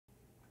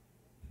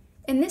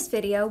In this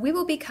video, we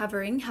will be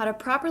covering how to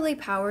properly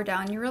power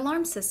down your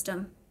alarm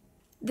system.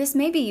 This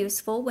may be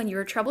useful when you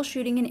are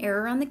troubleshooting an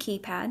error on the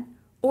keypad,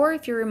 or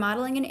if you're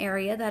remodeling an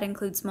area that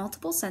includes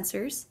multiple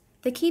sensors,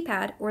 the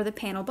keypad, or the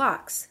panel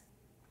box.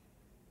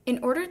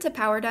 In order to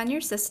power down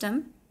your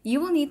system, you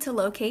will need to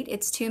locate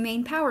its two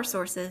main power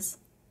sources,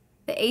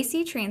 the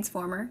AC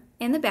transformer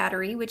and the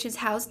battery, which is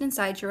housed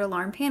inside your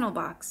alarm panel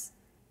box.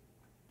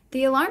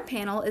 The alarm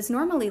panel is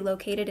normally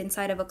located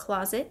inside of a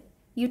closet,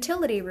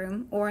 utility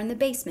room, or in the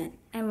basement,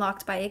 and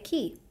locked by a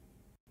key.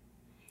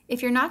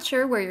 If you're not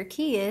sure where your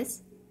key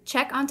is,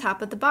 check on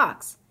top of the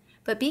box,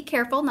 but be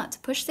careful not to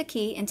push the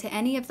key into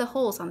any of the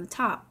holes on the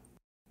top.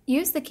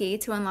 Use the key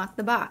to unlock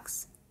the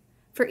box.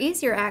 For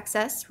easier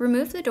access,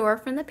 remove the door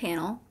from the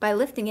panel by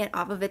lifting it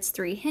off of its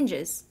three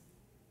hinges.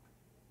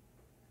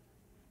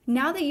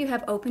 Now that you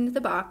have opened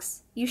the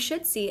box, you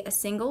should see a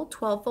single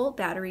 12-volt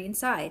battery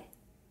inside.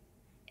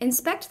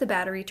 Inspect the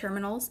battery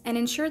terminals and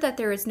ensure that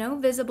there is no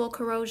visible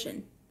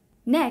corrosion.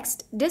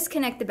 Next,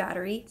 disconnect the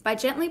battery by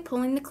gently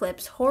pulling the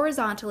clips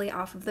horizontally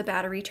off of the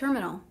battery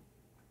terminal.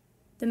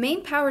 The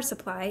main power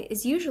supply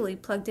is usually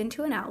plugged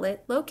into an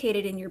outlet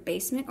located in your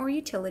basement or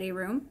utility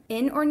room,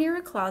 in or near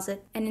a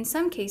closet, and in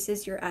some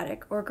cases your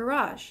attic or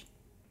garage.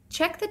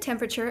 Check the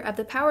temperature of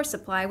the power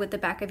supply with the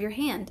back of your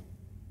hand.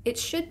 It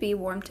should be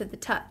warm to the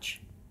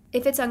touch.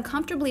 If it's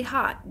uncomfortably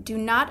hot, do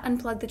not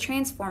unplug the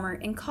transformer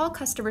and call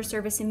customer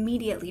service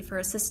immediately for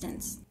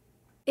assistance.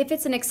 If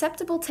it's an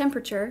acceptable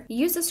temperature,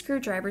 use a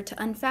screwdriver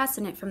to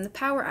unfasten it from the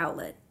power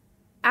outlet.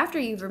 After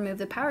you've removed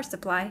the power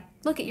supply,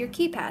 look at your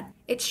keypad.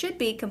 It should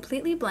be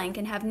completely blank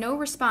and have no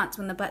response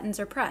when the buttons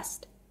are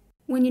pressed.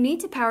 When you need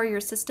to power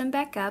your system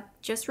back up,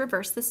 just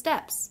reverse the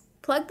steps.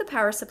 Plug the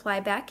power supply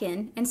back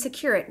in and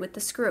secure it with the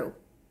screw.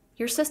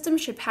 Your system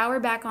should power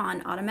back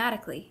on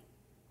automatically.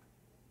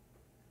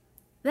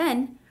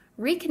 Then,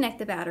 reconnect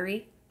the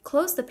battery,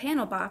 close the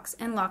panel box,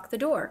 and lock the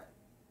door.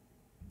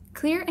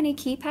 Clear any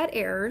keypad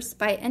errors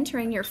by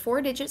entering your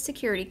 4-digit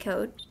security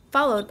code,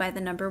 followed by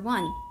the number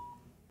 1.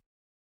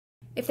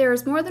 If there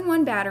is more than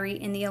one battery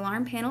in the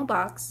alarm panel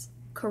box,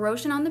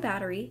 corrosion on the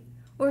battery,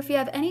 or if you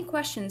have any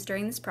questions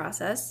during this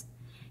process,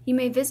 you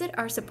may visit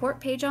our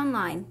support page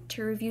online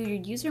to review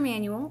your user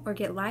manual or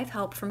get live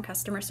help from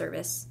customer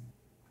service.